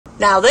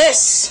Now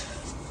this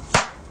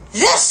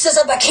is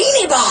a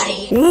bikini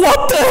body.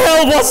 What the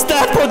hell was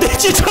that, bro?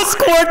 Did you just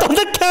squirt on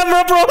the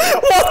camera, bro?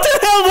 What the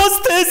hell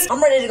was this? I'm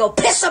ready to go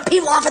piss some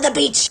people off at the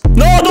beach.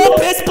 No, don't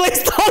piss,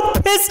 please,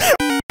 don't piss.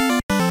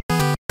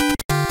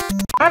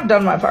 I've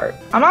done my part.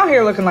 I'm out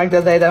here looking like the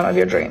they them of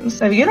your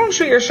dreams. If you don't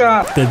shoot your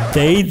shot, The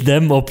they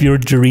them of your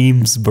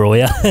dreams, bro.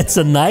 Yeah, it's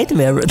a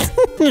nightmare.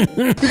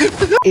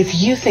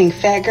 If you think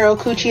fat girl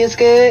coochie is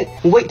good,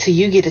 wait till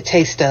you get a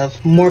taste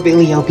of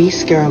morbidly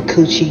obese girl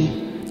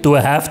coochie. Do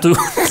I have to?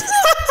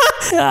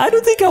 I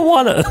don't think I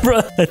wanna,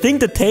 bro. I think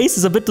the taste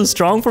is a bit too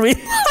strong for me.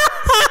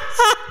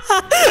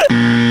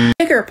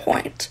 Bigger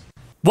point.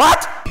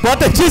 What? What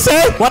did you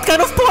say? What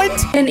kind of point?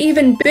 An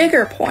even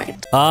bigger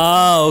point.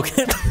 Oh,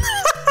 okay.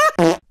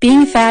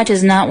 Being fat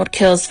is not what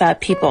kills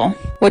fat people.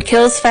 What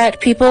kills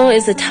fat people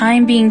is the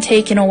time being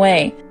taken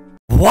away.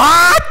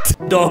 What?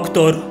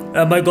 Doctor,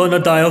 am I gonna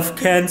die of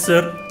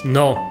cancer?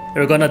 No,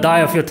 you're gonna die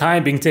of your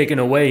time being taken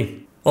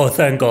away. Oh,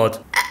 thank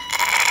God.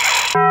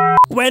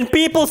 When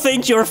people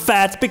think you're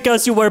fat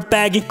because you wear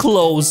baggy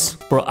clothes.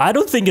 Bro, I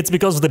don't think it's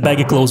because of the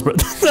baggy clothes, bro.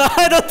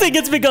 I don't think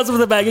it's because of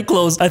the baggy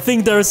clothes. I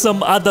think there are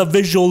some other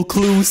visual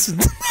clues.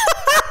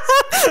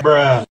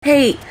 Bruh.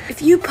 Hey,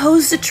 if you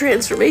post a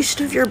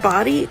transformation of your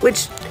body,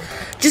 which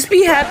just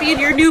be happy in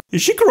your new.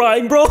 Is she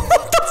crying, bro?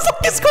 What the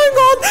fuck is going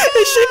on?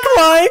 Is she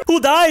crying? Who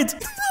died?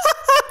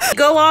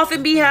 Go off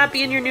and be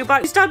happy in your new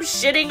body. Stop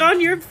shitting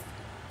on your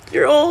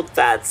old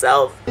fat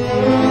self.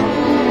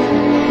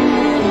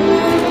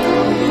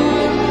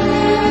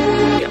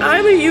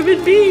 I'm a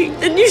human being,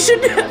 and you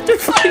shouldn't have to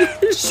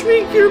fucking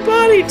shrink your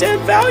body to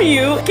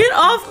value. Get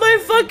off my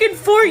fucking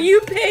For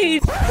You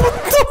page.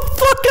 What the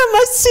fuck am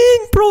I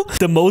seeing, bro?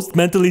 The most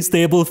mentally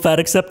stable fat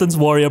acceptance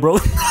warrior, bro.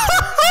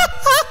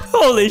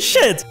 Holy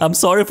shit. I'm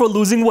sorry for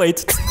losing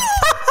weight.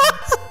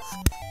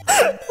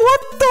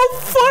 What the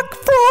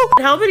fuck,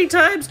 bro? How many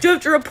times do you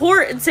have to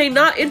report and say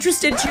not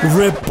interested to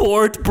your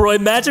Report, bro.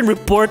 Imagine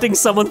reporting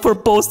someone for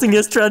posting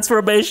his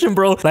transformation,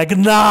 bro. Like,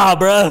 nah,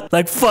 bro.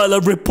 Like,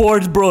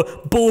 report, bro.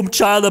 Boom,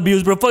 child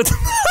abuse, bro.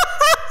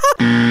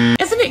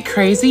 Isn't it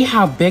crazy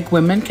how big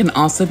women can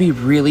also be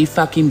really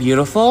fucking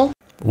beautiful?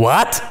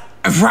 What?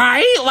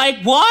 Right?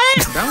 Like, what?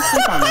 Don't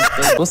sleep on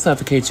us. We'll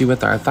suffocate you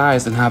with our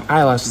thighs and have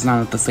eyelashes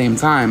on at the same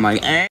time.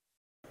 Like, eh?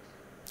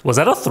 Was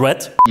that a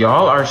threat?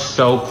 Y'all are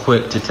so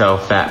quick to tell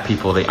fat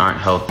people they aren't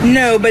healthy.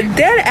 no, but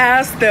dead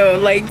ass though,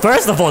 like.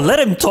 First of all,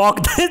 let him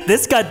talk.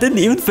 This guy didn't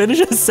even finish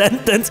his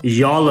sentence.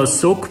 Y'all are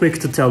so quick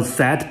to tell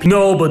fat people.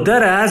 No, but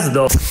that ass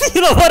though.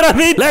 You know what I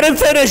mean? Let him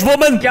finish,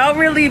 woman. Y'all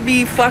really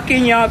be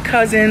fucking y'all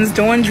cousins,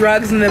 doing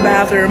drugs in the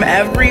bathroom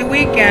every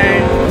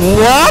weekend.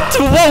 What?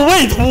 Whoa,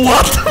 wait,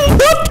 what?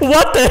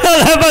 What the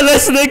hell am I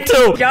listening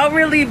to? Y'all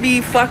really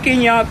be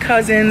fucking y'all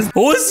cousins.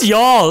 Who's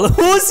y'all?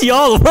 Who's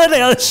y'all? Where the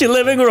hell is she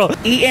living, bro?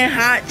 Eating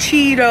hot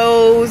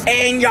Cheetos,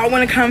 and y'all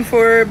want to come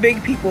for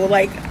big people.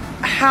 Like,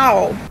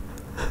 how?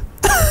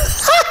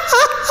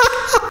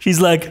 She's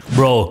like,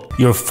 bro,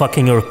 you're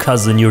fucking your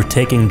cousin, you're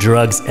taking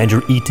drugs, and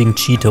you're eating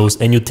Cheetos,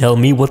 and you tell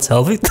me what's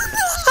healthy?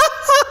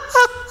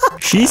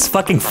 She's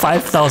fucking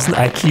 5,000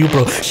 IQ,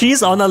 bro.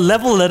 She's on a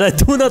level that I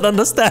do not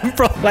understand,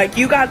 bro. Like,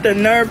 you got the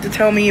nerve to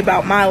tell me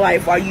about my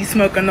life while you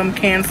smoking them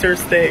cancer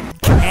sticks.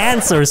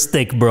 Cancer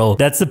stick, bro.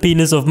 That's the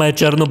penis of my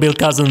Chernobyl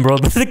cousin, bro.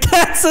 But the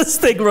cancer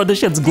stick, bro, the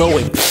shit's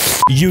glowing.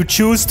 You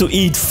choose to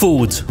eat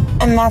food.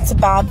 And that's a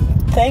bad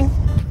thing?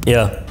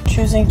 Yeah.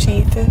 Choosing to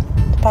eat food,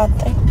 a bad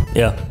thing?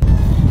 Yeah.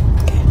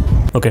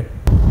 Okay.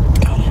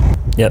 Got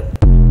it. Yep.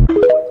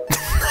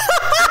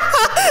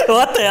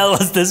 What the hell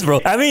was this,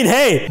 bro? I mean,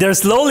 hey, they're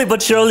slowly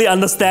but surely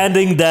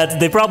understanding that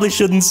they probably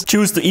shouldn't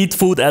choose to eat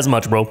food as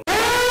much, bro.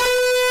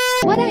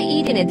 What I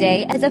eat in a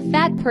day as a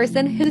fat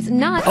person who's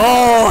not.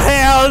 Oh,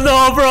 hell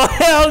no, bro.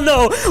 Hell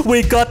no.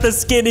 We got the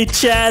skinny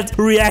Chad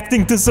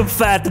reacting to some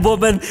fat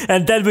woman.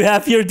 And then we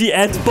have here the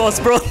end boss,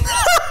 bro.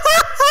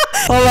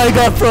 Oh my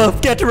God, bro.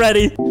 Get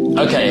ready.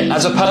 Okay,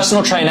 as a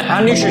personal trainer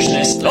and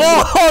nutritionist...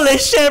 Oh, holy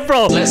shit,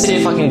 bro. Let's see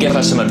if I can give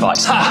her some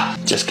advice. Ha!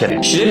 Just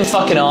kidding. She didn't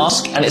fucking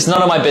ask, and it's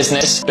none of my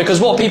business, because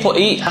what people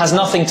eat has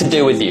nothing to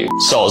do with you.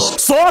 Soz.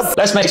 Soz?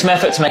 Let's make some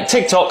effort to make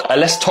TikTok a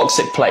less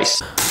toxic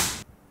place.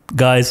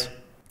 Guys,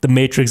 the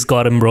Matrix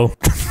got him, bro.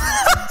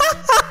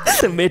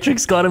 The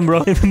Matrix got him,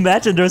 bro.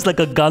 Imagine there's like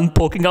a gun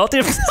poking out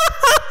here.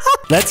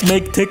 Let's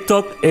make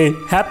TikTok a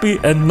happy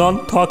and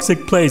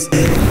non-toxic place.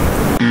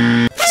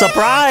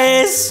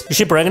 Surprise! Is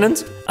she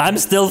pregnant? I'm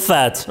still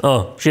fat.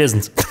 Oh, she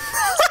isn't.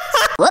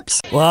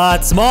 Whoops.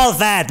 What? Small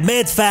fat,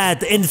 mid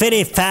fat,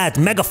 infinity fat,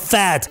 mega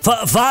fat.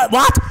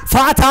 What?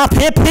 Fat up,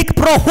 hip, hick,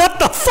 bro. What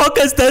the fuck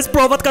is this,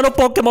 bro? What kind of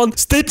Pokemon?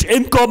 Stitch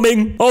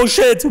incoming. Oh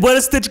shit, where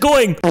is Stitch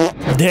going?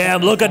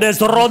 Damn, look at this.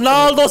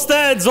 Ronaldo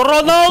stands.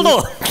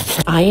 Ronaldo.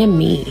 I am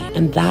me,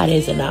 and that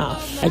is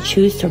enough. I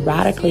choose to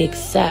radically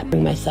accept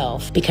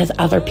myself because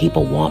other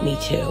people want me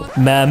to.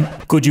 Ma'am,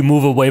 could you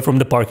move away from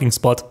the parking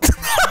spot?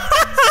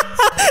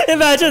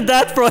 Imagine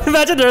that, bro.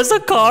 Imagine there's a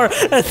car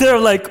and they're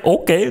like,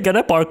 okay, can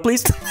I park,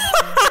 please?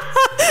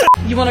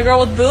 You want a girl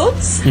with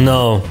boobs?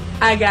 No.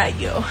 I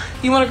got you.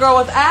 You want a girl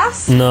with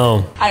ass?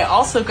 No. I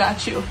also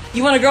got you.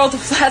 You want a girl with a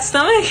flat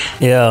stomach?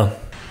 Yeah.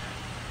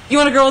 You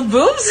want a girl with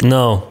boobs?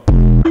 No.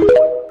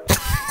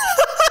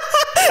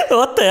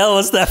 What the hell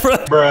was that, bro?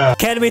 Bruh.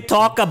 Can we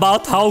talk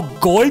about how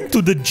going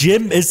to the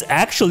gym is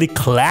actually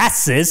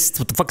classist?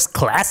 What the fuck's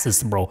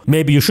classist, bro?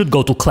 Maybe you should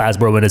go to class,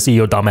 bro, when I see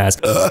your dumb ass.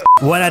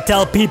 When I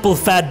tell people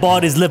fat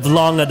bodies live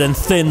longer than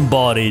thin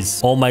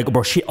bodies. Oh my god,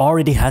 bro, she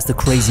already has the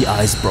crazy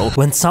eyes, bro.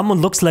 When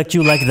someone looks like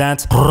you like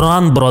that,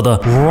 run, brother.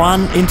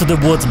 Run into the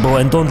woods, bro,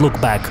 and don't look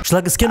back. She's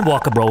like a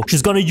skinwalker, bro.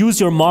 She's gonna use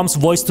your mom's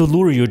voice to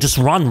lure you. Just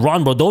run,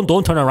 bro.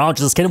 Don't turn around.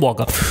 She's a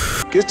skinwalker.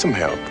 Get some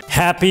help.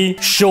 Happy?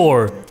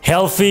 Sure.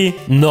 Healthy?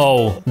 No.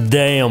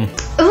 Damn.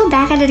 Ooh,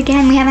 back at it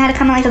again. We haven't had a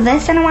comment like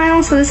this in a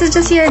while, so this is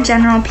just your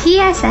general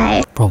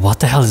PSA. Bro, what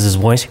the hell is this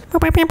voice?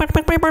 Okay.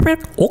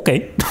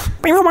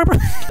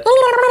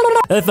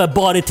 If a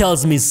body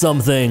tells me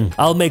something,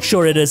 I'll make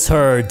sure it is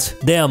heard.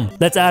 Damn,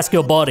 let's ask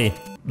your body.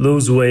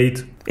 Lose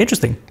weight.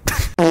 Interesting.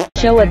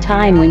 Show a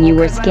time when you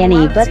were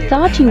skinny but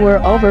thought you were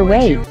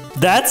overweight.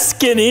 That's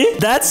skinny.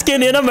 That's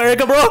skinny in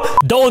America, bro.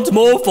 Don't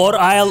move or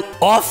I'll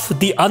off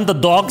the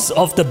underdogs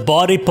of the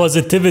body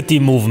positivity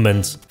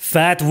movement.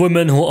 Fat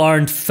women who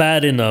aren't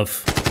fat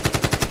enough.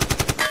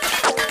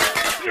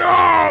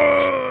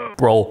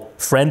 Bro,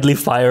 friendly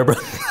fire, bro.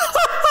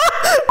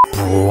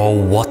 Bro,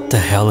 what the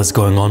hell is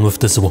going on with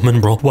this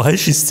woman, bro? Why is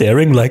she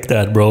staring like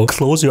that, bro?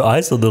 Close your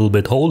eyes a little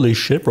bit. Holy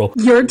shit, bro.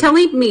 You're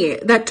telling me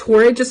that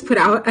Torrid just put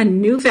out a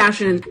new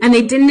fashion and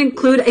they didn't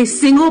include a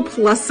single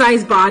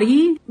plus-size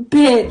body?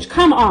 Bitch,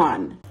 come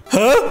on.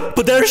 Huh?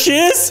 But there she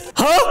is?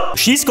 Huh?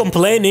 She's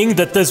complaining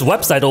that this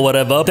website or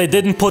whatever, they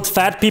didn't put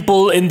fat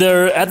people in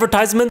their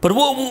advertisement. But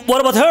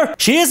what about her?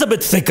 She is a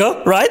bit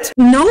thicker, right?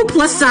 No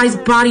plus-size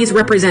body is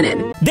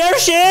represented. There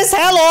she is!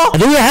 Hello!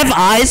 Do you have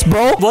eyes,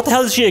 bro? What the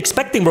hell is she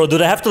expecting, bro? Do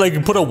they have to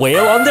like put a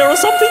whale on there or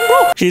something,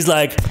 bro? She's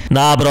like,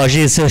 nah, bro,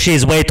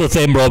 she's way too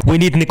thin, bro. We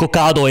need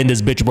Nicocado in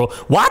this bitch, bro.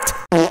 What?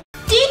 Did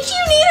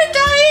you need a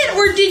diet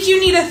or did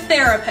you need a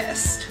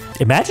therapist?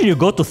 Imagine you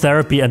go to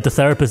therapy and the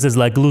therapist is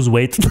like, lose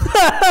weight.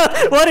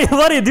 What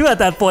do you do at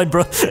that point,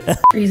 bro?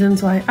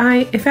 Reasons why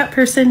I, a fat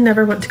person,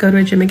 never want to go to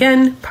a gym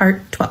again, part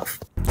 12.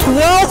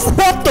 12?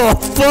 What the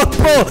fuck,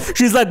 bro?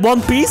 She's like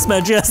One Piece,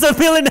 man. She has a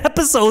million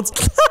episodes.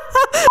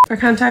 For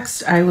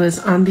context, I was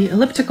on the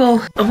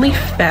elliptical. Only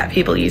fat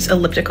people use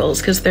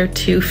ellipticals because they're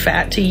too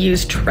fat to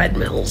use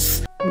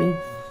treadmills. Me.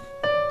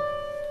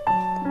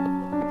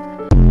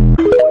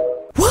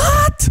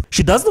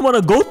 She doesn't want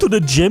to go to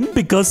the gym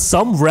because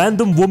some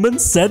random woman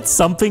said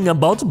something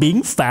about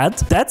being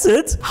fat. That's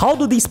it. How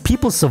do these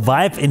people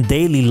survive in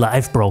daily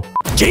life, bro?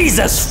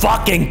 Jesus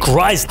fucking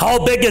Christ.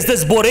 How big is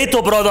this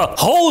burrito, brother?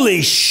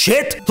 Holy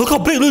shit. Look how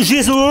big she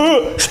is.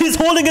 She's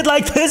holding it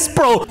like this,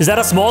 bro. Is that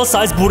a small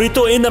size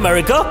burrito in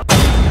America?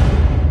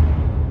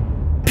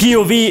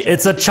 POV,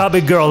 it's a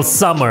chubby girl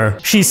summer.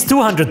 She's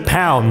 200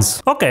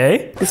 pounds.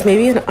 Okay. This may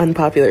be an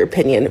unpopular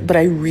opinion, but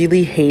I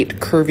really hate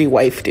curvy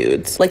wife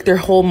dudes. Like their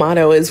whole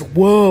motto is,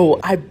 whoa,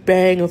 I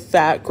bang a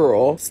fat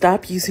girl.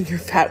 Stop using your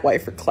fat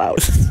wife for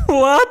clout.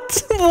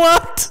 What?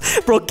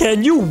 What? Bro,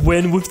 can you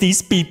win with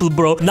these people,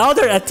 bro? Now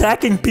they're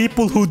attacking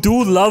people who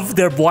do love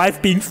their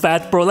wife being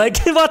fat, bro. Like,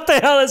 what the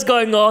hell is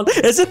going on?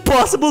 Is it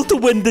possible to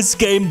win this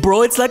game,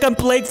 bro? It's like I'm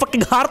playing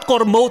fucking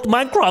hardcore mode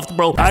Minecraft,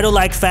 bro. I don't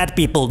like fat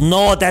people.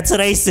 No, that's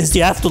racist.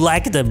 You have to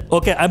like them.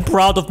 Okay, I'm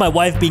proud of my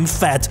wife being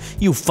fat.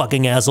 You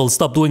fucking asshole.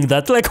 Stop doing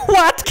that. Like,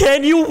 what?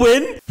 Can you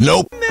win?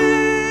 Nope.